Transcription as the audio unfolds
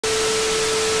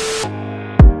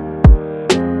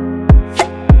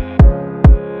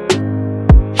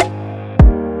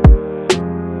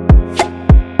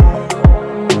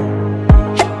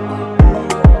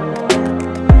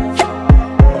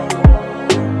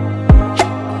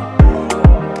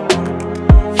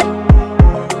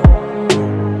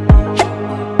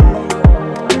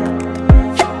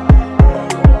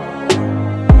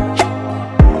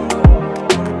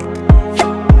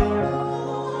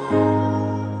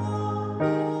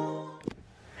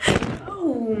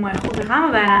mijn god, daar gaan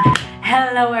we bijna.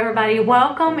 Hello everybody,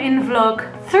 welcome in vlog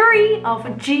 3 of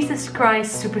Jesus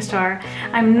Christ Superstar.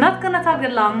 I'm not gonna talk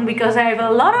that long because I have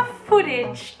a lot of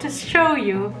footage to show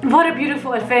you. What a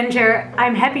beautiful adventure.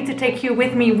 I'm happy to take you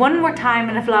with me one more time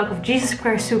in a vlog of Jesus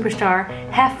Christ Superstar.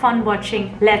 Have fun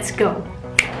watching, let's go.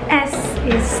 Es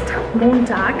ist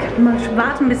Montag, mal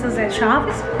warten bis er sehr scharf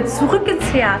ist. Zurück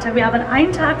ins Theater, wir haben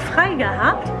einen Tag frei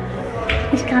gehabt.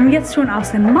 Ich kam jetzt schon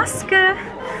aus der Maske,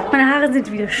 meine Haare sind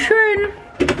wieder schön.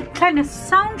 Kleines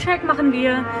Soundcheck machen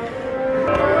wir.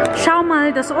 Schau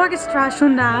mal, das Orchester ist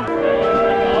schon da.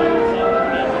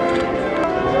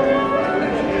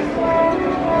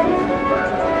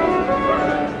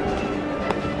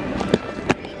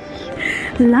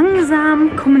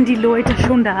 Langsam kommen die Leute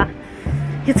schon da.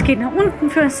 Jetzt geht nach unten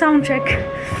für einen Soundcheck.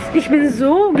 Ich bin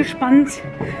so gespannt,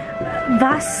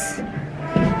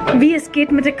 wie es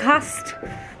geht mit der Cast,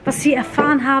 was sie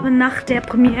erfahren haben nach der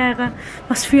Premiere,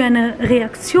 was für eine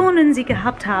Reaktionen sie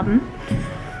gehabt haben.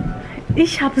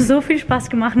 Ich habe so viel Spaß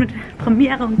gemacht mit der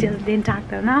Premiere und den Tag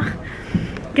danach.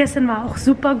 Gestern war auch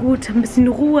super gut, ein bisschen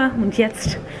Ruhe und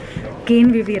jetzt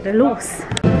gehen wir wieder los.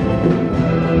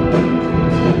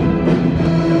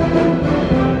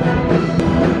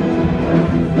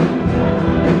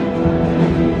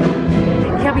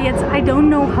 Ich habe jetzt I Don't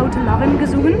Know How to Love Him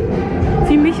gesungen.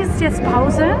 Für mich ist jetzt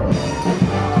Pause.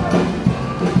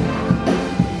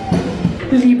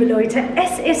 Liebe Leute,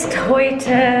 es ist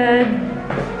heute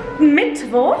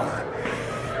Mittwoch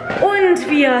und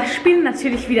wir spielen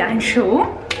natürlich wieder eine Show.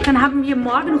 Dann haben wir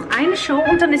morgen noch eine Show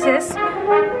und dann ist es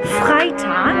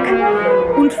Freitag.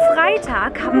 Und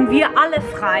Freitag haben wir alle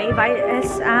frei, weil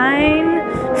es ein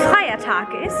Feiertag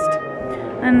ist.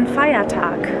 Ein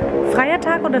Feiertag.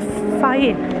 Feiertag oder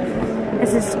Fei?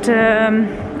 Es ist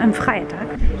ein Feiertag.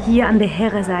 Hier an der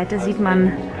Herrenseite sieht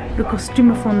man die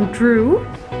Kostüme von Drew.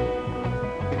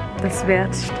 Das wird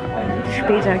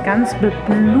später ganz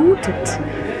beblutet.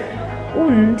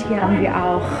 Und hier haben wir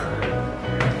auch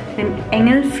den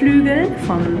Engelflügel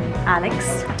von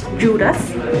Alex, Judas.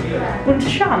 Und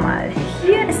schau mal,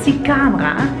 hier ist die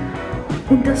Kamera.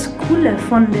 Und das Coole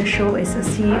von der Show ist,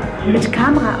 dass sie mit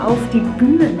Kamera auf die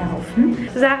Bühne laufen.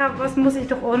 Sarah, was muss ich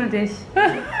doch ohne dich?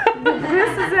 Du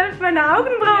wirst selbst meine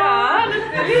Augenbrauen. Ja,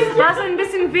 natürlich. War so ein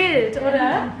bisschen wild,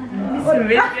 oder? Ein bisschen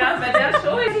wild, ja, bei der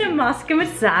Show. Eine Maske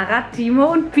mit Sarah, Timo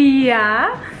und Pia.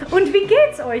 Und wie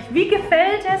geht's euch? Wie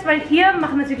gefällt es? Weil ihr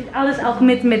macht natürlich alles auch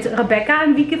mit Rebecca.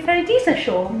 Und wie gefällt diese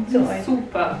Show zu euch?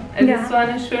 Super. Es ist so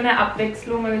eine schöne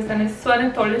Abwechslung. Es ist so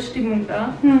eine tolle Stimmung da.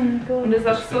 Und es ist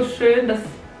auch so schön, das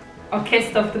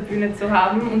Orchester auf der Bühne zu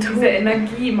haben. Und diese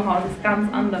Energie im Haus ist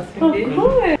ganz anders, finde ich.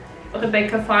 Cool.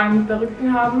 Rebecca vor allem mit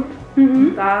Perücken haben.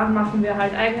 Da machen wir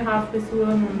halt eigene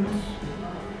Haarfrisuren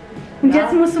und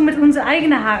jetzt musst du mit unseren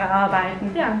eigenen Haaren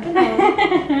arbeiten. Ja, genau.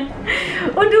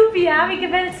 Und du, Pia, wie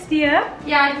gefällt es dir?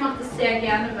 Ja, ich mache das sehr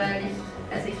gerne, weil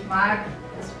ich mag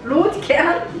das Blut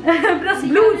gern. Das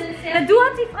Blut? Du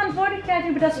hast die Verantwortlichkeit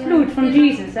über das Blut von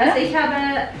Jesus, Also ich habe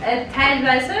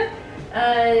teilweise,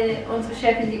 unsere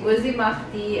Chefin, die Ursi, macht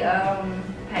die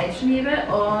Peitschenhiebe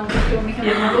und ich hole mich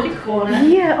an die Krone.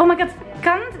 Hier, oh mein Gott,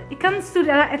 kannst du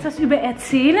da etwas über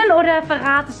erzählen oder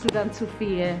verratest du dann zu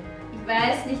viel? Ich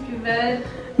weiß nicht, wie weit.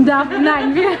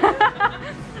 Nein, wir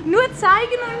nur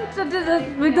zeigen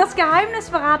und das Geheimnis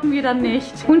verraten wir dann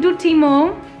nicht. Und du,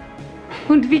 Timo?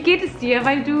 Und wie geht es dir,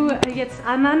 weil du jetzt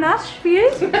Ananas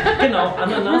spielst? Genau,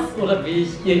 Ananas oder wie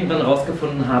ich irgendwann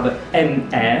rausgefunden habe,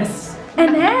 NS.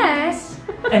 NS?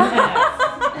 NS.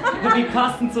 Wie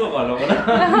passend zur Rolle, oder?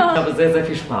 Ich habe sehr, sehr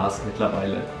viel Spaß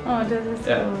mittlerweile. Oh, das ist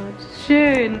gut.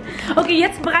 Schön. Okay,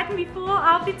 jetzt bereiten wir vor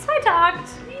auf die zweite Akt.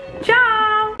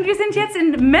 Ciao! Wir sind jetzt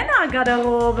in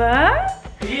Männergarderobe.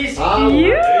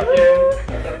 Juhu.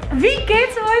 Wie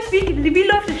geht's euch? Wie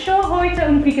läuft die Show heute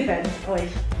und wie gefällt es euch?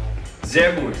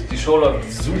 Sehr gut, die Show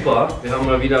läuft super. Wir haben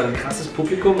mal wieder ein krasses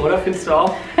Publikum, oder? Findest du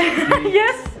auch?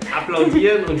 Yes!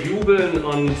 Applaudieren und jubeln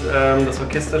und das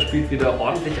Orchester spielt wieder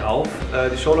ordentlich auf.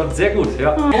 Die Show läuft sehr gut,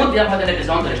 ja. Und wir haben heute eine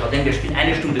besondere Show, denn wir spielen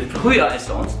eine Stunde früher als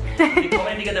sonst. Wir kommen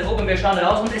in die Garderobe und wir schauen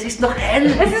raus und es ist noch hell.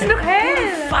 Es ist noch hell.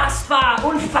 Unfassbar,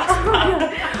 unfassbar.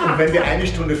 Und wenn wir eine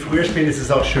Stunde früher spielen, ist es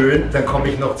auch schön, dann komme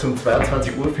ich noch zum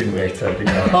 22 Uhr Film rechtzeitig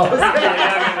nach Hause.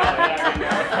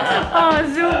 Oh,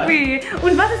 supi.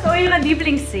 Und was ist eure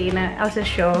Lieblingsszene aus der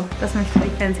Show? Das möchten die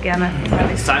Fans gerne.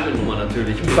 Die Simon-Nummer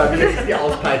natürlich. Bei mir ist die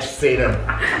Auspeitsch-Szene.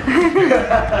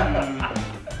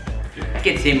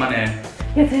 Geht's jemand?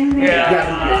 Jetzt sehen wir. Ja,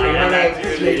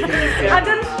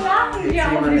 dann schlaf lachen wir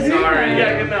auf die Bühne. Sorry.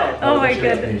 Ja, genau. Oh mein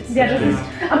Gott. Ja, das ist,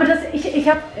 aber das, ich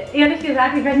habe ehrlich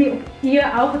gesagt, ich weiß nicht, ob ihr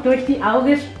auch durch die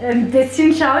Augen ein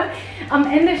bisschen schaut. Am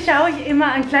Ende schaue ich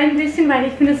immer ein klein bisschen, weil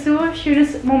ich finde es so ein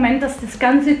schönes Moment, dass das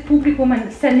ganze Publikum ein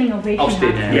Standing Ovation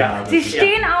Aufstehen. hat. Ja, Sie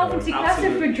stehen auf und sie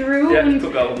klatschen für Drew. Ja, ich und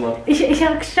gucke auch immer. ich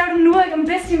schaue nur ein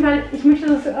bisschen, weil ich möchte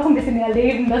das auch ein bisschen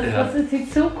erleben. Das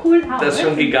sieht so cool aus. Das ist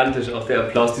schon gigantisch, auch der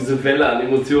Applaus, diese Welle an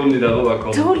Emotionen, die darüber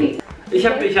kommen. Totally. Ich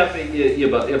hab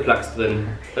ihr Plugs drin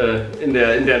in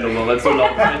der Nummer, weil es so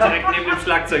laut ist. Direkt neben dem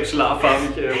Schlagzeugschlaf habe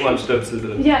ich Ohrenstöpsel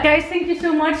drin. Yeah, guys, thank you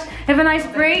so much. Have a nice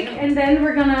break, and then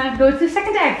we're gonna go to the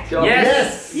second act.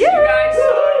 Yes! You guys!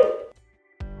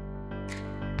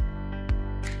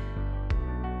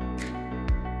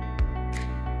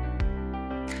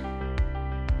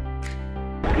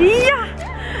 Ja,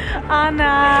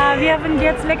 Anna, wir haben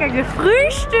jetzt lecker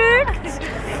gefrühstückt.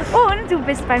 Und du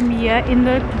bist bei mir in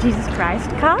der Jesus Christ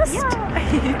Cast. Ja.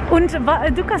 Und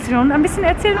du kannst schon ein bisschen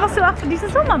erzählen, was du auch für diesen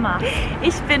Sommer machst.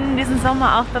 Ich bin diesen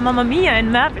Sommer auch bei Mama Mia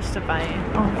in Mörbisch dabei.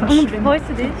 Oh, und freust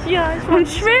du dich? Ja, ich freue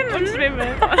mich. Und schwimmen.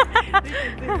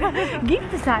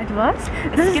 Gibt es da etwas?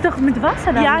 Das ist doch mit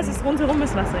Wasser da. Ja, es ist rundherum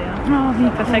ist Wasser, ja. Oh, wie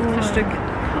perfekt cool. für Stück.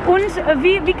 Und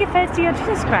wie gefällt dir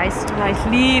Jesus Christ? Ja, ich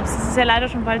lieb's. Es ist ja leider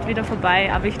schon bald wieder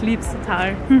vorbei, aber ich lieb's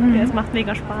total. Ja, es macht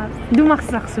mega Spaß. Du machst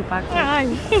es auch super. Ja.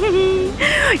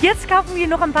 Jetzt kaufen wir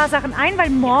noch ein paar Sachen ein, weil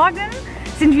morgen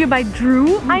sind wir bei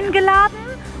Drew eingeladen,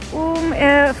 um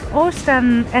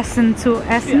Osternessen zu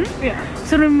essen. Ja.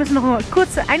 So, wir müssen noch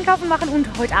kurz einkaufen machen und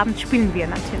heute Abend spielen wir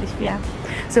natürlich wieder.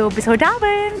 So, bis heute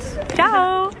Abend.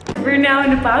 Ciao. We're now in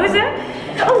the Pause.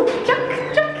 Oh, Chuck.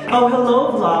 Oh,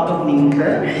 hello, vlog of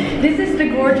Nienke. This is the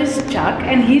gorgeous Chuck,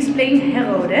 and he's playing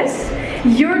Herodes.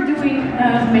 You're doing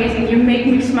amazing. You make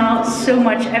me smile so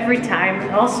much every time.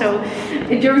 And also,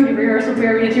 during the rehearsal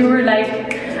period, you were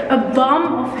like a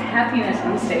bomb of happiness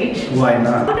on stage. Why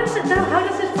not? How does it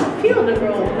feel, the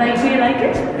role? Like, do you like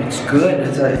it? It's good.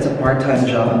 It's a part-time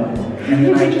job, and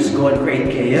then I just go and create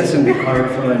chaos and be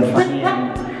colorful and funny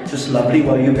and just lovely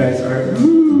while you guys are. So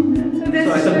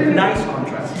it's a nice contrast.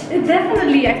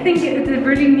 Definitely, I think it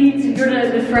really needs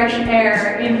the fresh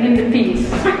air in the piece.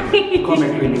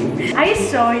 Comic relief. I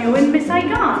saw you in Miss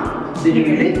Saigon. Did you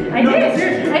really? I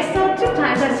did. I saw 2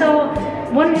 times. I saw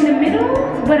one in the middle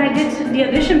when I did the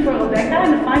audition for Rebecca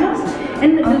in the finals,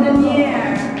 and the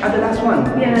last one.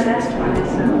 Yeah, the last one.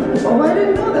 So. Oh, I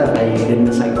didn't know that. I did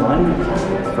Miss Saigon.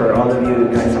 For all of you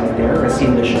guys out there, I've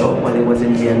seen the show while it was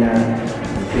in Vienna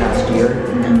last year.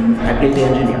 I played the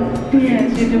engineer.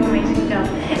 Yes, you do an amazing job.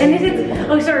 And is it?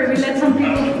 Oh, sorry, we let some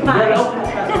people by.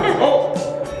 Oh,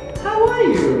 how are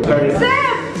you?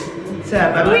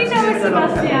 Sam, We know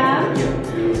Sebastian.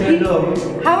 Hello.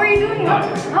 How are you doing?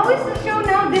 How is the show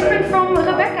now different from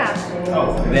Rebecca?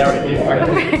 Oh, very different.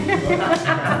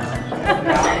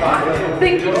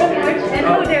 Thank you so much. And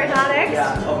oh, there's Alex.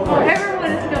 Yeah, of course.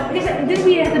 Everyone is going. Did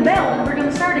we hit the bell and we're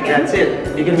gonna start again? That's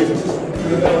it. You can miss it. What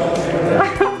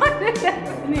does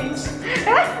that mean?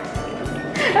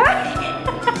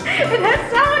 It has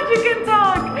sound, you can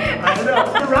talk. I don't know.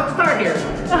 The rock star here.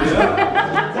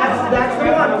 That's the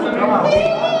one. Come on. We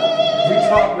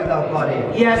talk with our body.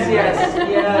 Yes. They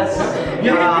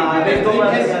go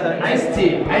well together. Iced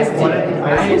tea.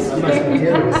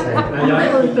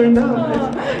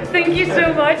 Thank you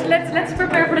so much. Let's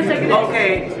prepare for the second.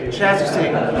 Okay, chance to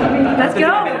sing. Let's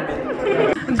go.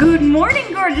 Good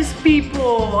morning, gorgeous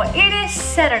people. It is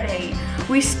Saturday.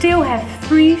 We still have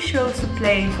 3 shows to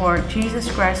play for Jesus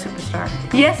Christ Superstar.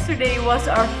 Yesterday was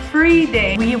our free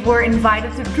day. We were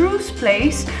invited to Drew's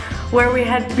place where we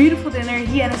had beautiful dinner.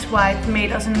 He and his wife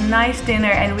made us a nice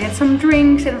dinner and we had some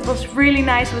drinks and it was really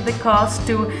nice with the cast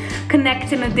to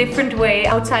connect in a different way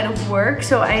outside of work.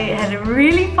 So I had a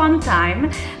really fun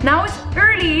time. Now it's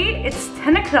early, it's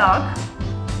 10 o'clock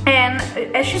and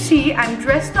as you see I'm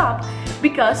dressed up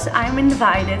because I'm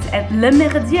invited at Le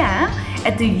Méridien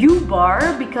at the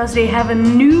U-Bar because they have a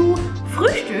new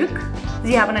Frühstück.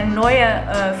 Sie haben ein neues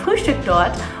Frühstück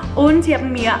dort und sie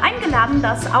haben mir eingeladen,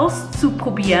 das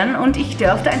auszuprobieren und ich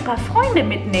durfte ein paar Freunde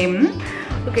mitnehmen.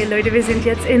 Okay Leute, wir sind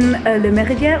jetzt in Le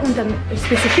Méridien und dann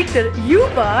spezifisch der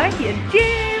U-Bar hier in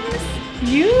James.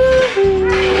 Juhu!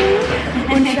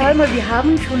 Und schau mal, wir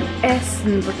haben schon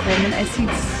Essen bekommen. Es sieht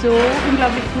so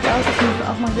unglaublich gut aus, das müssen wir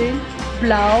auch mal sehen.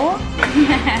 Blau.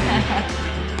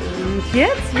 Und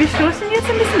jetzt, wir stoßen jetzt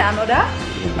ein bisschen an, oder?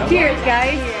 Cheers,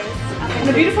 guys! And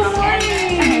a beautiful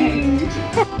morning!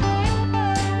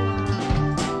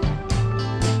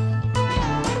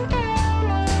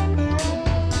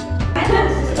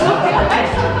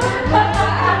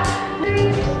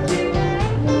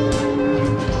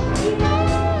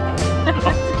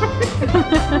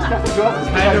 Du hast es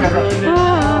wieder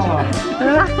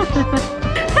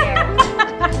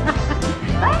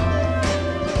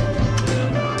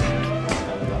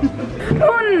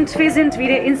Und wir sind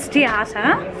wieder ins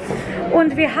Theater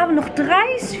und wir haben noch 3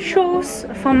 Shows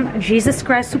von Jesus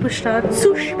Christ Superstar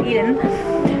zu spielen.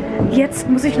 Jetzt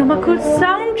muss ich noch mal kurz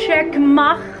Soundcheck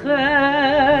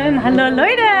machen. Hallo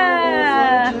Leute!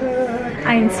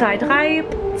 1, 2, 3.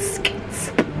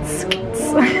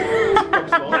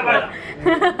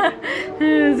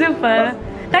 Super.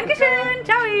 Dankeschön.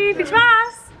 Ciao. Viel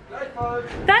Spaß.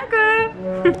 Danke.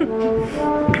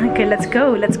 Okay, let's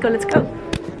go. Let's go. Let's go.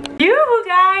 You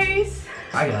guys.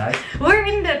 Hi guys. We're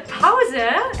in the pause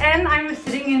and I'm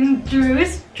sitting in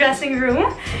Drew's dressing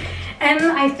room.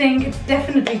 And I think it's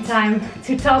definitely time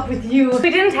to talk with you. We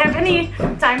didn't have any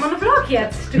time on the vlog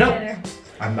yet together.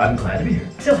 No, I'm glad to be here.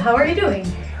 So how are you doing?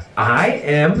 I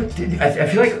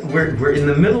feel like we're in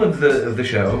the middle of the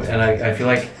show, and I feel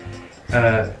like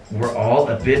we're all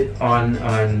a bit on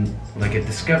like a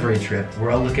discovery trip.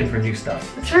 We're all looking for new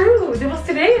stuff. True.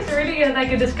 Today is really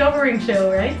like a discovering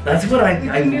show, right? That's what I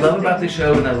love about the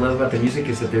show, and I love about the music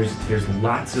is that there's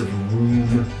lots of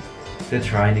room to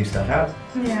try new stuff out.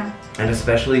 Yeah. And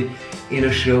especially in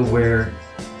a show where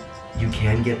you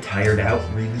can get tired out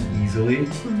really easily.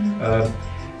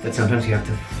 That sometimes you have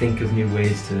to think of new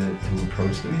ways to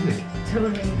approach the music.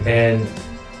 Totally. And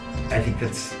I think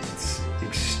it's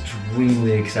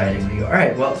extremely exciting when you go, all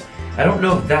right, well, I don't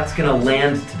know if that's gonna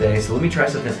land today, so let me try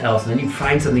something else. And then you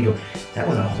find something, you go, that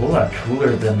was a whole lot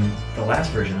cooler than the last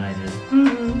version I did.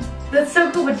 That's so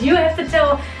cool, but you have to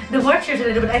tell the watchers a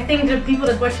little bit. I think the people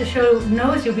that watch the show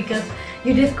knows you because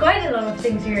you did quite a lot of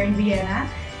things here in Vienna.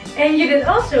 And you did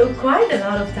also quite a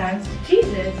lot of times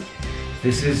Jesus.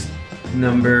 This is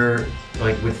number,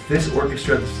 like with this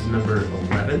orchestra, this is number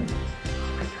 11.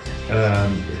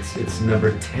 It's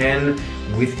number 10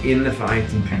 within the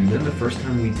Vereinten Bühnen. The first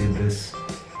time we did this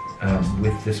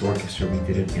with this orchestra, we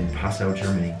did it in Passau,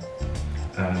 Germany.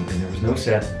 And there was no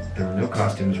set, there were no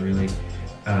costumes really,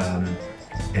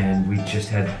 and we just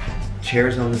had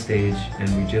chairs on the stage and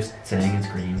we just sang and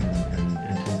screamed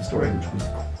and told the story, which was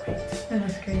great. That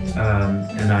was great.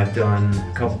 And I've done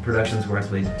a couple productions where I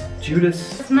played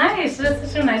Judas. That's nice,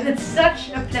 that's so nice. It's such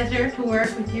a pleasure to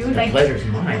work with you. The pleasure's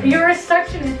mine. You're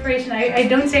such an inspiration. I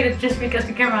don't say that just because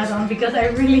the camera is on, because I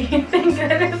really think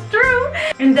that is true.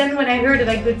 And then when I heard that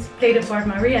I could play the part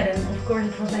Maria, then of course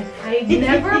it was like, I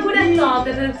never would have thought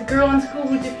that a girl in school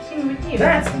would sing with you.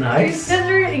 That's nice. That's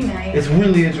really nice. It's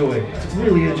really a joy. It's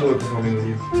really a joy performing with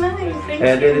you. Nice, thank you.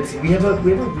 And we have a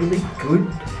really good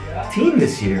team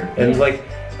this year, and like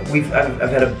I've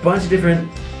had a bunch of different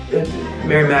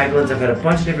Maria Magdalenas, I've had a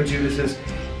bunch of different Judases,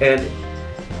 and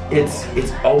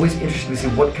it's always interesting to see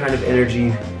what kind of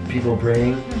energy people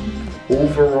bring.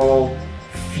 Overall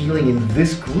feeling in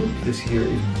this group this year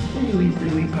is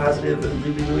really positive and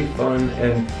really fun,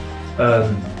 and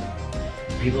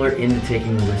people are into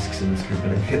taking risks in this group,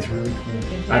 and I think it's really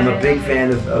cool. I'm a big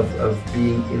fan of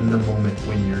being in the moment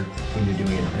when you're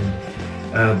doing it,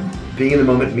 and being in the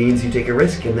moment means you take a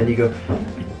risk and then you go, I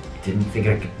didn't think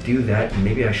I could do that, and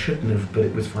maybe I shouldn't have, but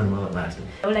it was fun while it lasted.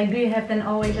 Like, do you have then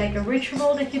always like a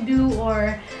ritual that you do,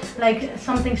 or like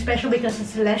something special because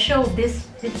it's the last show of this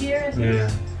year? Yeah.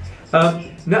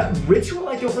 Not ritual.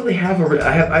 I don't really have a.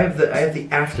 I have the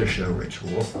after show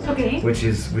ritual. Okay. Which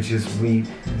is we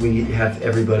have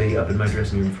everybody up in my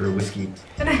dressing room for a whiskey.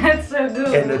 That's so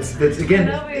good. And that's again.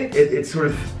 I love it. It's sort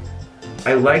of.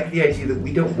 I like the idea that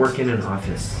we don't work in an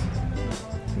office.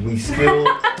 We still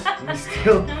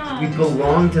we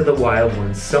belong to the wild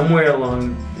ones somewhere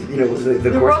along, you know,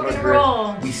 the course of our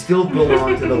career. We still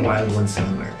belong to the wild ones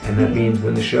somewhere, and that means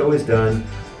when the show is done,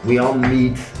 we all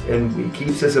meet, and it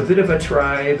keeps us a bit of a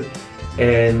tribe,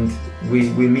 and we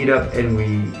meet up and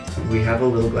we have a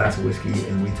little glass of whiskey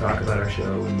and we talk about our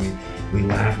show and we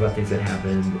laugh about things that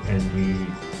happened, and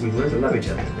we learn to love each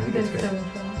other. I think that's great. So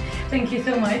fun. Thank you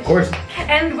so much. Of course.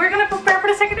 And we're gonna prepare for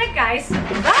the second act, guys.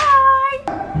 Bye!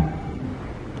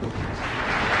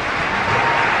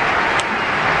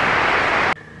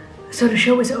 So the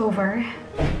show is over.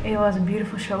 It was a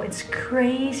beautiful show. It's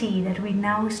crazy that we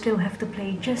now still have to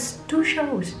play just 2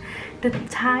 shows. The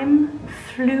time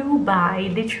flew by,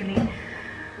 literally.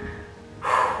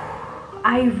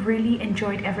 I really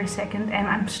enjoyed every second, and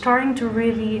I'm starting to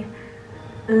really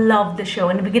love the show.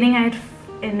 In the beginning I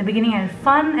had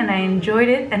fun and I enjoyed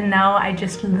it, and now I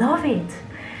just love it.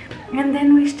 And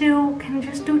then we still can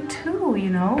just do 2, you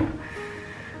know.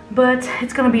 But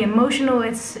it's gonna be emotional,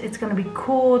 it's gonna be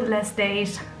cool the last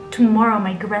days. tomorrow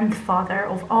my grandfather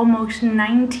of almost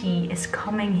 90 is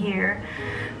coming here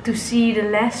to see the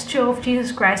last show of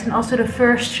Jesus Christ and also the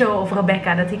first show of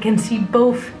Rebecca, that he can see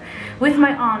both with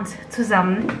my aunt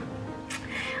zusammen.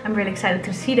 I'm really excited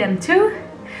to see them too.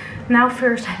 Now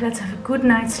first, let's have a good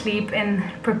night's sleep and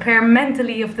prepare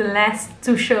mentally of the last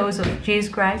 2 shows of Jesus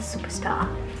Christ Superstar.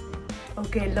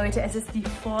 Okay Leute, es ist die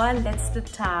vorletzte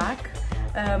Tag.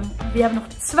 Wir haben noch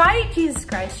 2 Jesus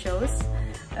Christ Shows.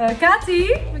 Kathi,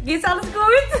 geht's alles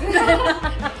gut?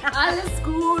 Alles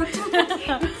gut.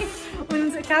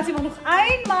 Und Kathi macht noch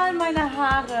einmal meine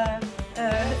Haare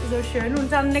so schön. Und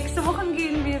dann nächste Woche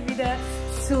gehen wir wieder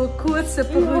zur kurzen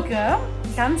Perücke.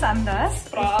 Ganz anders.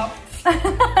 Brav.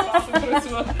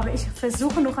 Aber ich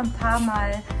versuche noch ein paar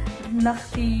Mal nach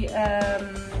die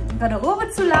Garderobe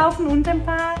zu laufen und ein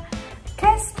paar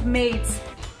Castmates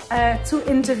zu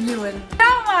interviewen.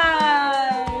 Schau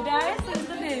mal, da ist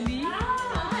unsere Lilly.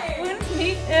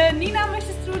 Und Nina,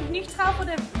 möchtest du nicht drauf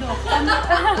oder doch?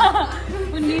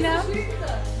 Und Nina?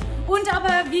 Und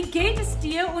aber wie geht es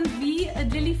dir und wie,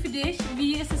 Lilly, für dich,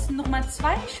 wie ist es nochmal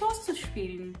 2 Shows zu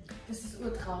spielen? Das ist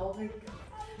urtraurig.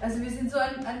 Also wir sind so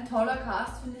ein toller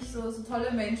Cast, finde ich, so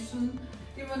tolle Menschen,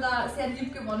 die man da sehr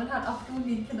lieb gewonnen hat. Auch du,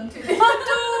 Nienke, natürlich. Und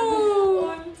du!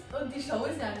 Und die Show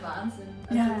ist ja ein Wahnsinn.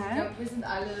 Also Ja. ich glaube, wir sind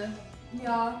alle,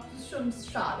 ja, das ist schon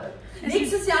schade.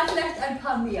 Nächstes Jahr vielleicht ein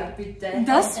paar mehr, bitte.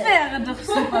 Das wäre doch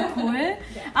super cool.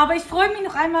 Ja. Aber ich freue mich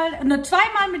noch einmal, nur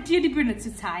 2-mal mit dir die Bühne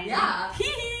zu teilen. Ja.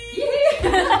 Hihi.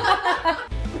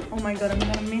 Oh my god, I'm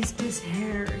gonna miss this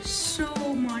hair so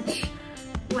much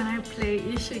when I play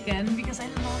Ish again, because I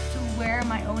love to wear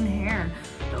my own hair.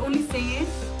 The only thing is,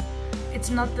 it's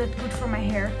not that good for my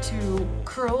hair to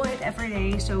curl it every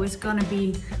day, so it's gonna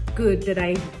be good that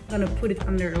I'm gonna put it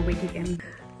under a wig again.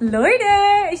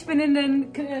 Leute, ich bin in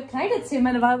den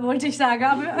Kleiderzimmer, wollte ich sagen,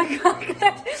 aber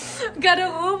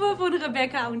Garderobe von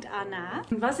Rebecca und Anna.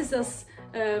 Was ist das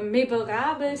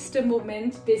memorabelste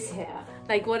Moment bisher?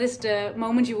 Like, what is the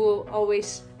moment you will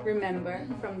always remember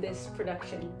from this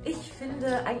production? Ich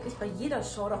finde eigentlich bei jeder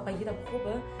Show, auch bei jeder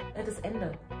Probe, das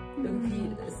Ende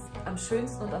irgendwie ist am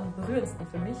schönsten und am berührendsten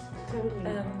für mich.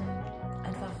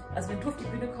 Einfach, also wenn du auf die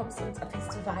Bühne kommst und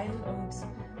anfängst zu weinen und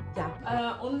ja.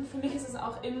 Und für mich ist es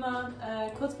auch immer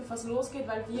kurz bevor es losgeht,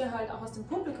 weil wir halt auch aus dem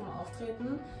Publikum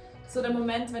auftreten, so der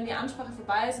Moment, wenn die Ansprache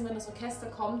vorbei ist und wenn das Orchester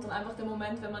kommt und einfach der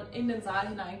Moment, wenn man in den Saal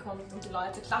hineinkommt und die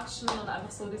Leute klatschen und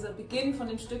einfach so dieser Beginn von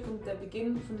dem Stück und der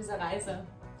Beginn von dieser Reise.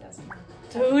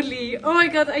 Totally. Oh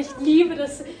mein Gott, ich liebe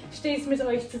das, stets mit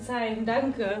euch zu zeigen.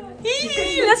 Danke.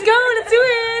 Let's go, let's do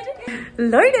it.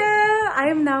 Leute,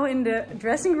 I am now in the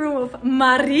dressing room of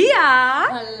Maria.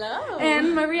 Hello.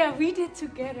 And Maria, we did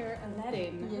together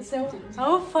Aladdin. Yes, so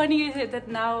how funny is it that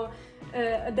now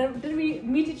did we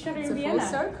meet each other in Vienna?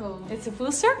 It's a full circle. It's a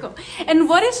full circle. And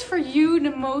what is for you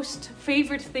the most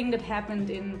favorite thing that happened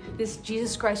in this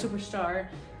Jesus Christ Superstar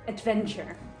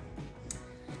adventure?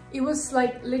 It was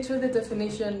like literally the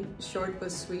definition short but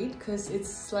sweet, because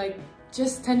it's like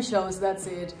just 10 shows, that's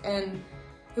it. And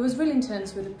it was really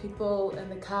intense with the people and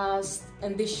the cast,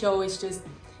 and this show is just,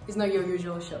 it's not your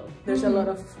usual show. There's a lot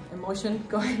of emotion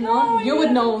going on. You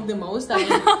would know the most, I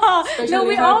mean, especially no,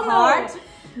 we her all part.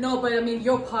 know. No, but I mean,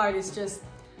 your part is just,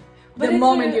 but the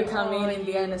moment you come in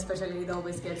the end especially, it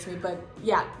always gets me. But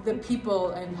yeah, the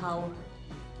people and how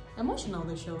emotional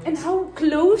the show is. And how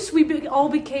close we all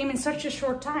became in such a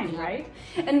short time, right?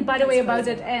 And by the way, about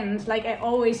that end, like I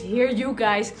always hear you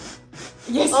guys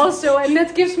also, and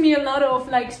that gives me a lot of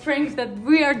like strength that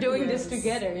we are doing this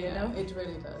together, you know? It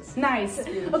really does. Nice.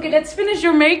 Okay, let's finish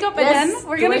your makeup and then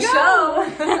we're gonna go.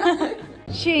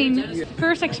 Shane,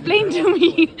 first explain to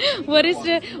me what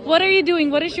are you doing?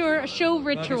 What is your show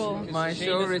ritual? My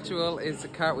show ritual is a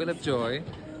cartwheel of joy,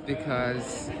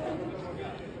 because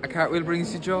a cartwheel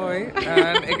brings you joy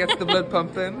and it gets the blood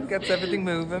pumping, gets everything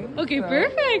moving. Okay, so,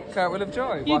 perfect. Cartwheel of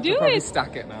joy. You do probably it.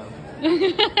 Stack it now.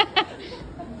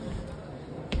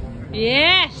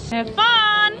 Yes, have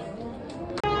fun.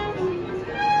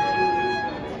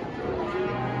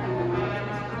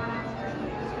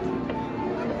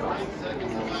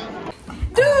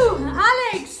 Du,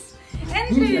 Alex,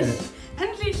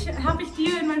 endlich habe ich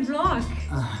dir in meinem Vlog.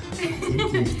 Ach,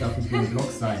 endlich darf ich in meinem Vlog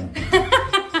sein.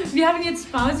 Wir haben jetzt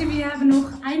Pause, wir haben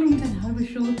noch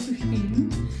 1,5 Show zu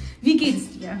spielen. Wie geht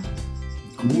es dir?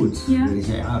 Gut, ja, natürlich,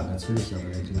 aber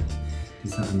wenn du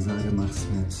diese Ansage machst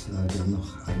mit, wir haben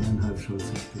noch 1,5 Show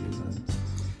zu spielen,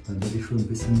 dann werde ich schon ein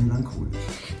bisschen melancholisch.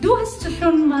 Du hast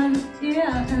schon mal früher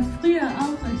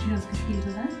auch Jazz gespielt,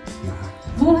 oder? Ja.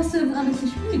 Wo hast du das alles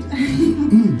gespielt?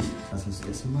 Also das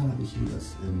erste Mal habe ich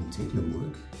in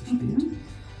Tecklenburg gespielt.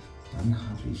 Dann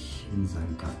habe ich in St.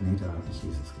 Gallen, nee, da habe ich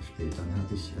Jesus gespielt. Dann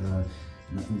habe ich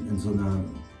in so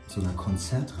einer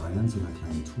Konzertreihe, in so einer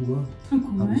kleinen Tour,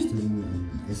 habe ich den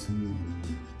in Essen,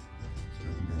 ich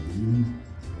glaube in Berlin,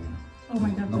 oh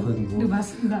mein Gott, noch irgendwo du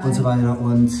warst überall. Und so weiter.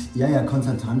 Und ja,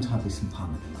 Konzertant habe ich es ein paar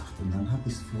Mal gemacht. Und dann habe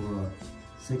ich es vor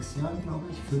 6 Jahren, glaube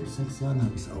ich, 5, 6 Jahren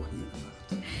habe ich es auch hier gemacht.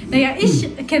 Naja, ich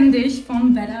kenne dich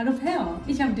von Bad Out of Hell.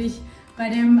 Ich habe dich bei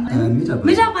dem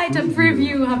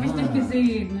Mitarbeiter-Preview habe ich dich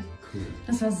gesehen. Cool.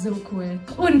 Das war so cool.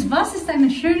 Und was ist deine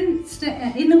schönste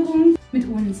Erinnerung mit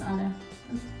uns alle?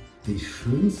 Die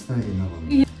schönste Erinnerung?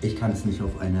 Ja. Ich kann es nicht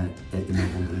auf eine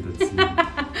Erinnerung reduzieren.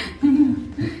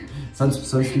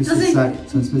 sonst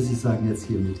müsste ich sagen, jetzt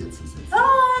hier mit dir zu sitzen. Oh,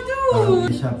 du!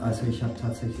 Ich habe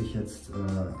tatsächlich jetzt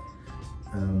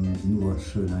nur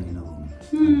schöne Erinnerungen.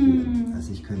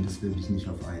 Also ich könnte es wirklich nicht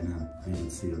auf eine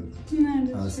reduzieren. Nein,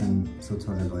 aber es sind so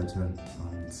tolle Leute und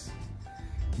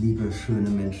liebe, schöne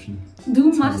Menschen.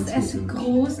 Du machst es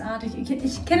großartig.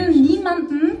 Ich kenne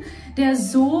niemanden, der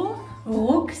so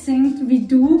Rock singt wie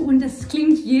du und es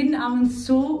klingt jeden Abend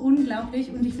so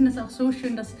unglaublich und ich finde es auch so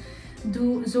schön, dass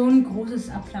du so ein großes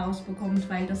Applaus bekommst,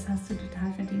 weil das hast du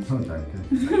total verdient. Oh, danke.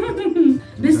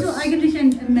 Bist du eigentlich ein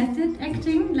Method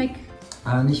Acting? Like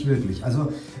nicht wirklich.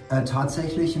 Also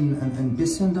tatsächlich ein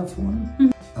bisschen davon,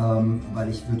 weil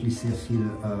ich wirklich sehr viel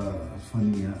von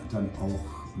mir dann auch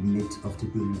mit auf die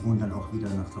Bühne und dann auch wieder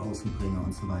nach draußen bringe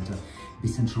und so weiter. Ein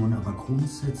bisschen schon, aber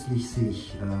grundsätzlich sehe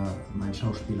ich mein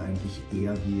Schauspiel eigentlich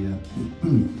eher wie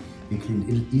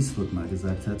Clint Eastwood mal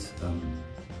gesagt hat,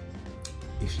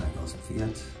 ich steige aufs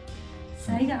Pferd.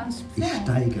 Steige aufs Pferd? Ich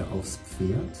steige aufs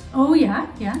Pferd. Oh ja,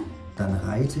 ja. Dann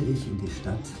reite ich in die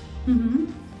Stadt.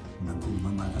 Und dann gucken wir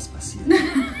mal, was passiert.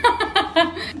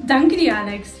 Danke dir,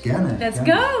 Alex. Gerne. Let's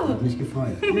gerne. go. Hat mich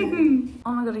gefreut. Oh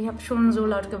mein Gott, ich habe schon so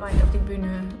laut geweint auf die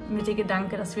Bühne mit dem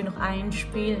Gedanke, dass wir noch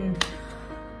einspielen.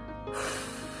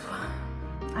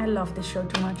 I love this show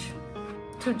too much.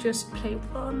 To just play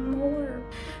one more.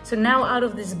 So now out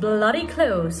of this bloody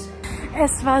clothes.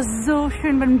 Es war so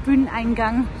schön beim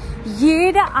Bühneneingang.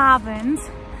 Jeder Abend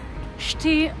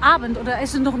oder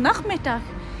es ist noch Nachmittag.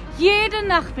 Jeden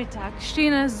Nachmittag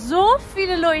stehen da so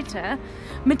viele Leute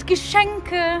mit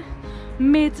Geschenke,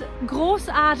 mit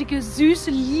großartige,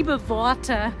 süße, liebe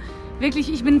Worte.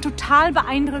 Wirklich, ich bin total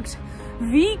beeindruckt,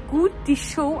 wie gut die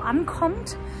Show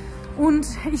ankommt. Und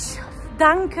ich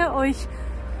danke euch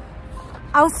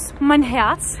aus meinem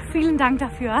Herz. Vielen Dank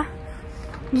dafür.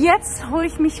 Jetzt hole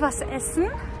ich mich was essen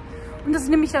und das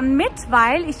nehme ich dann mit,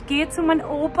 weil ich gehe zu meinem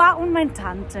Opa und meiner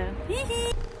Tante.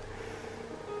 Hihi.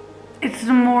 It's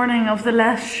the morning of the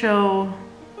last show.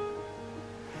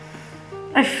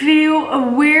 I feel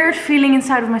a weird feeling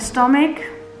inside of my stomach.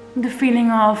 The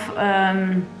feeling of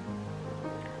on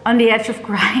the edge of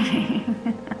crying.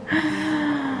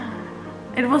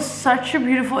 It was such a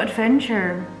beautiful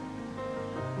adventure.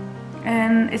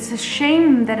 And it's a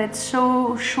shame that it's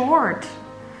so short.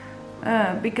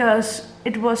 Because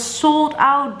it was sold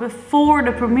out before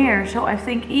the premiere, so I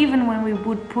think even when we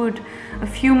would put a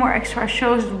few more extra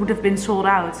shows, it would have been sold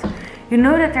out. You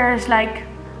know that there's like,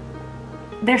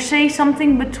 they say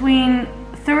something between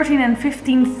 13 and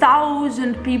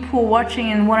 15,000 people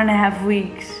watching in 1.5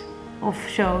 weeks of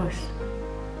shows.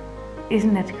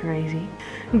 Isn't that crazy?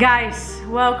 Guys,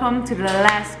 welcome to the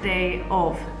last day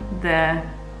of the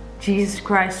Jesus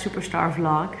Christ Superstar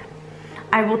vlog.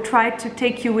 I will try to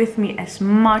take you with me as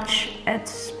much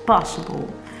as possible.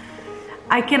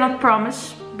 I cannot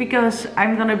promise because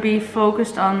I'm gonna be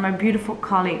focused on my beautiful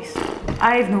colleagues.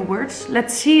 I have no words.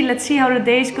 Let's see how the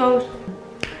days go.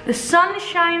 The sun is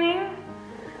shining.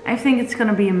 I think it's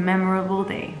gonna be a memorable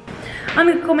day.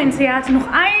 Angekommen ins Theater, noch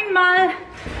einmal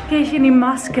gehe ich in die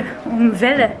Maske, um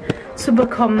Welle zu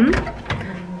bekommen.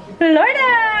 Leute!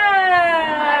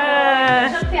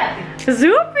 Schon fertig.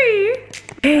 Supi!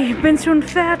 Okay, ich bin schon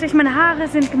fertig, meine Haare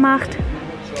sind gemacht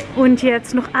und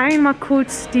jetzt noch einmal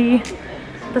kurz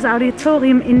das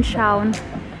Auditorium anschauen.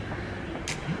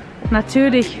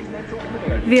 Natürlich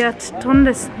wird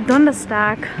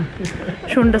Donnerstag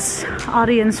schon das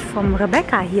Audience vom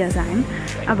Rebecca hier sein,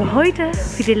 aber heute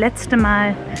für die letzte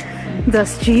Mal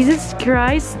das Jesus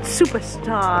Christ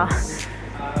Superstar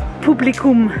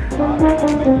Publikum.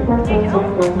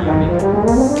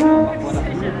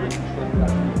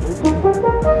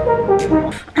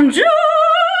 I'm Jew,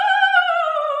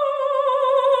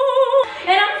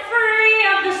 and I'm free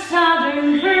of the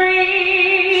southern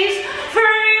breeze,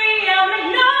 free of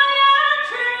magnolia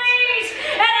trees,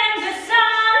 and the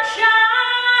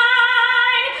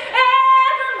sunshine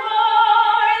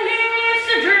evermore lives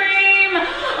a dream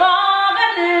of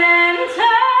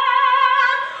Atlanta,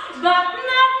 but not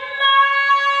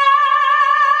mine.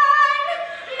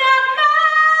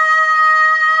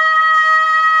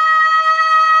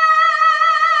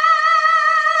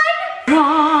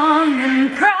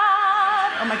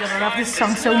 this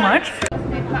song so much.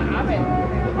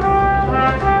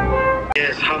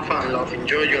 Yes, have fun, love.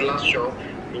 Enjoy your last show.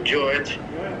 Enjoy it.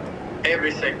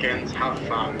 Every second, have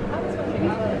fun.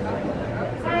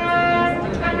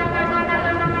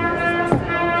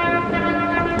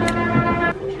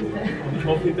 Ich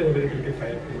hoffe, hinterher wird es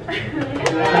gefeiert.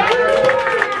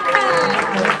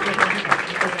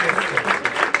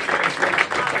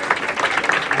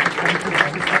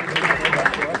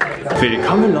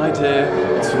 Willkommen Leute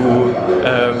zu,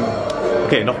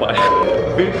 okay, nochmal.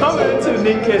 Willkommen zu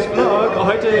Nienkes Vlog.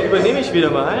 Heute übernehme ich wieder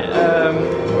mal.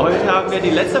 Heute haben wir die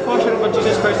letzte Vorstellung von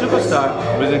Jesus Christ Superstar.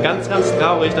 Wir sind ganz, ganz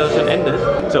traurig, dass es schon endet.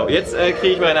 So, jetzt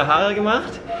kriege ich meine Haare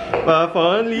gemacht. War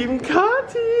von lieben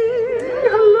Kathi.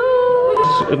 Hallo.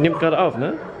 Das nimmt gerade auf,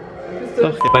 ne?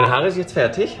 Doch, meine Haare sind jetzt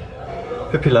fertig.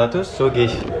 Für Pilatus, so gehe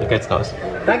ich jetzt raus.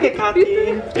 Danke, Kathi!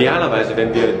 Idealerweise,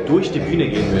 wenn wir durch die Bühne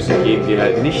gehen müssen, gehen wir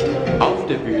halt nicht auf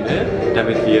der Bühne,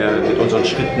 damit wir mit unseren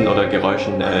Schritten oder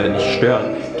Geräuschen nicht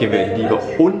stören, gehen wir lieber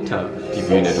unter die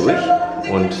Bühne durch.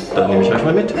 Und dann nehme ich euch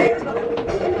mal mit.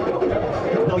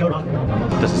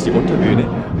 Das ist die Unterbühne.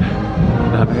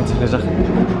 Da haben wir ganz viele Sachen.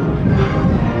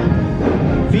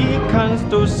 Wie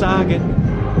kannst du sagen?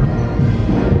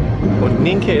 Und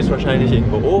Nienke ist wahrscheinlich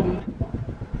irgendwo oben.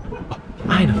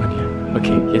 Einer von hier.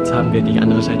 Okay, jetzt haben wir die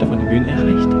andere Seite von der Bühne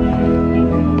erreicht.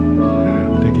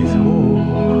 Da geht's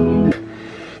hoch.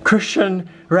 Christian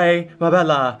Ray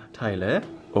Mabella Teile.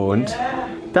 Und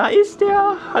da ist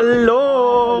er.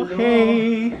 Hallo.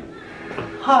 Hey.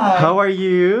 Hi. How are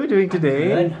you doing today?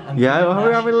 Good. I'm Yeah, good. how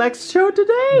are our next show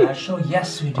today? Last show,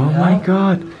 yes, we do. Oh my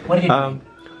God. What are you doing?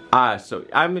 So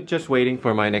I'm just waiting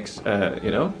for my next,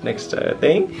 next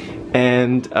thing,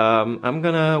 and I'm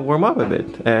gonna warm up a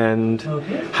bit. And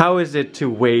how is it to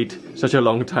wait such a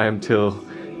long time till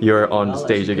you're on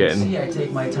stage again? See, I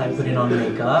take my time putting on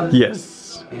makeup.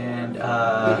 Yes. And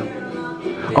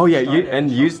oh yeah,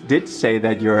 you did say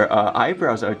that your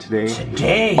eyebrows are today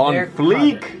on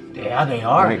fleek. Yeah, they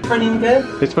are. Right. For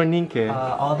Nienke. It's for Nienke.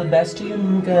 All the best to you,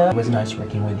 Nienke. It was nice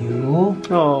working with you.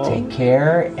 Oh. Take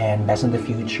care and best in the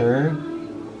future,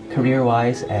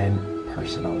 career-wise and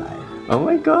personal life. Oh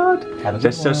my God, Have a good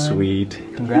that's so one. sweet.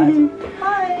 Congrats.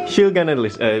 She's gonna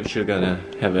listen. She's gonna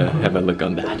have a look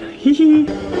on that. Hihi.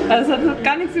 Also hat noch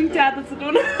gar nichts mit dem Theater zu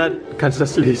tun. Kannst du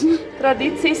das lesen?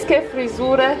 Tradicijske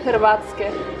Frisure Hrvatske.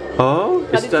 Oh,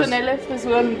 ist das Traditionelle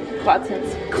Frisuren Kroatiens.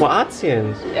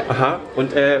 Kroatien? Ja. Aha.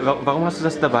 Und warum hast du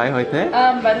das dabei heute?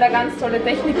 Weil da ganz tolle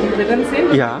Techniken drin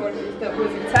sind. Ja. Ich wollte euch da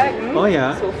Ursi zeigen. Oh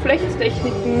ja. So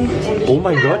Flechttechniken. Und Oh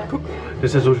mein Gott, guck.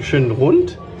 Das ist ja so schön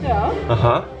rund. Ja.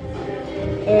 Aha.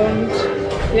 Und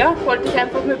ja, wollte ich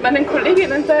einfach mit meinen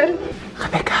Kolleginnen teilen.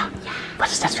 Rebecca,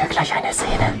 was ist das für gleich eine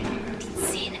Szene? Die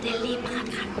Szene der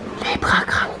Leprakranken.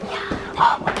 Leprakranken? Ja.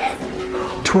 Oh, okay.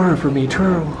 Twirl for me,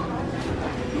 twirl.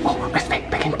 Oh, es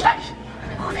beginnt gleich.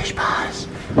 Oh, viel Spaß.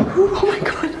 Oh mein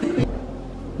Gott.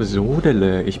 So,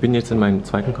 Delle. Ich bin jetzt in meinem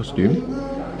zweiten Kostüm.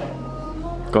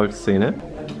 Goldszene.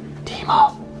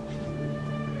 Timo,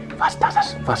 was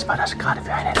war das gerade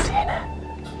für eine Szene?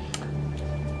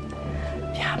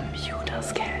 Wir haben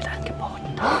Judas Geld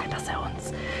angeboten dafür, dass er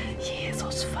uns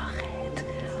Jesus verrät.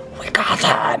 We got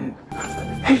him!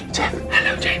 Hey, Jeff.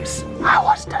 Hello, James. How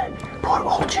was the poor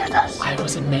old Judas? I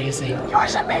was amazing. You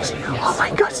was amazing? Yes. Oh my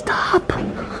God, stop!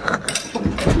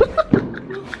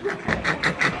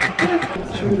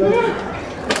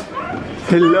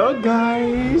 Hello,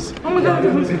 guys. Oh my God.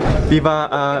 Wie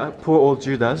war Poor Old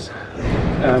Judas?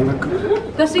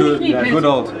 Das singe ich nicht mit. Good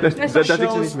old. Das ist singt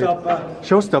sie nicht mit.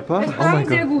 Showstopper? Es Oh mein klang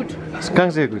sehr Gott. gut. Es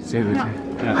klang sehr gut, sehr gut. Ja.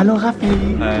 Hallo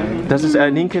Raffi. Das ist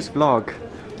Nienkes Vlog.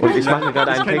 Und ich mache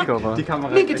gerade einen Takeover. Die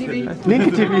Kamera. Nienke TV.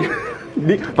 Nienke TV.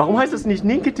 Warum heißt es nicht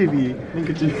Nienke TV?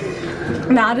 Nienke TV.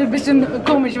 Na, das ist ein bisschen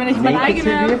komisch, wenn ich mein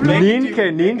eigener Vlog...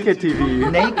 Nienke TV.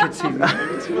 Nienke TV.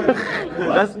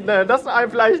 Das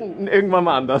vielleicht irgendwann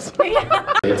mal anders.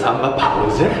 Jetzt haben wir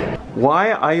Pause.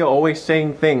 Why are you always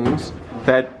saying things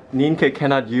that Nienke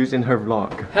cannot use in her vlog?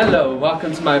 Hello,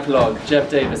 welcome to my vlog. Jeff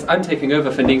Davis. I'm taking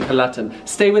over for Nienke Latten.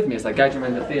 Stay with me as I guide you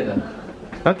around the theatre.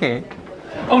 Okay.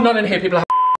 Oh, not in here, people are...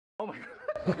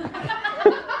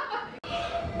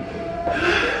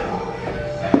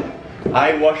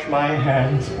 I wash my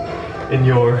hands in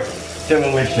your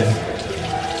demolition.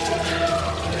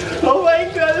 Oh mein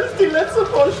Gott, das ist die letzte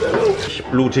Vorstellung.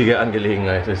 Blutige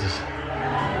Angelegenheit ist es.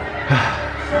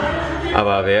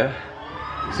 Aber wer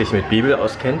sich mit Bibel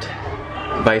auskennt,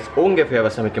 weiß ungefähr,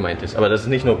 was damit gemeint ist. Aber das ist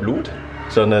nicht nur Blut,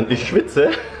 sondern ich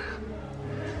schwitze.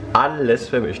 Alles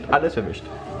vermischt, alles vermischt.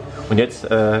 Und jetzt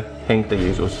hängt der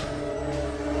Jesus.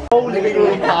 Oh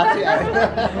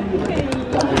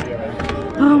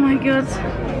mein Gott.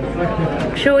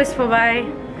 Show ist vorbei.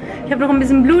 Ich habe noch ein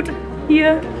bisschen Blut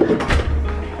hier.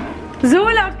 So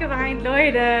laut geweint,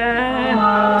 Leute.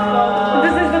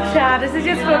 Das ist doch schade. Das ist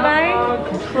jetzt vorbei.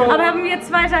 Aber haben wir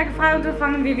 2 Tage frei und so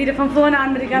fangen wir wieder von vorne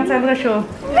an mit der ganz anderen Show.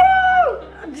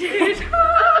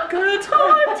 Good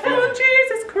time to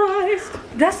Jesus Christ.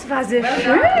 Das war sehr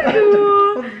schön.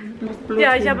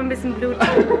 Ja, ich habe ein bisschen Blut.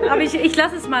 Aber ich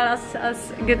lasse es mal as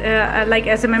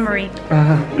a memory.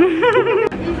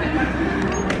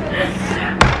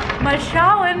 Mal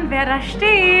schauen, wer da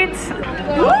steht.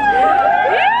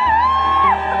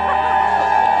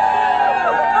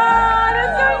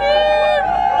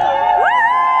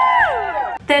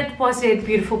 That was it,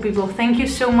 beautiful people. Thank you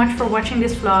so much for watching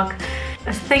this vlog.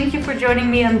 Thank you for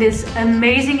joining me on this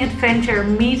amazing adventure,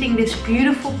 meeting this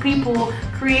beautiful people,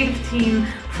 creative team,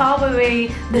 far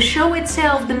away, the show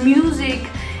itself, the music.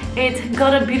 It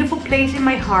got a beautiful place in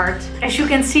my heart. As you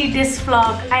can see, this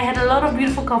vlog, I had a lot of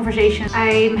beautiful conversations.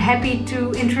 I'm happy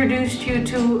to introduce you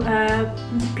to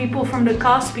people from the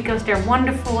cast because they're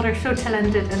wonderful, they're so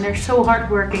talented and they're so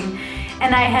hardworking.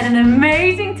 And I had an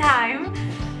amazing time.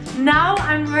 Now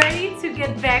I'm ready to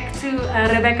get back to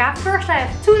Rebecca. First I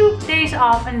have 2 days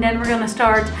off and then we're gonna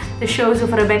start the shows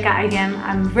of Rebecca again.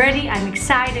 I'm ready, I'm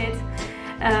excited.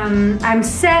 I'm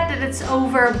sad that it's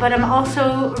over, but I'm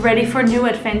also ready for new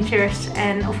adventures,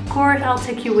 and of course I'll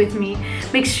take you with me.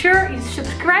 Make sure you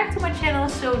subscribe to my channel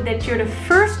so that you're the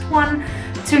first one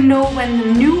to know when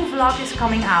the new vlog is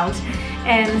coming out.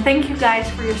 And thank you guys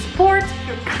for your support,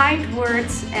 your kind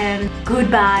words, and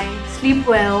goodbye, sleep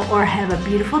well, or have a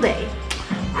beautiful day.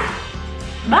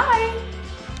 Bye!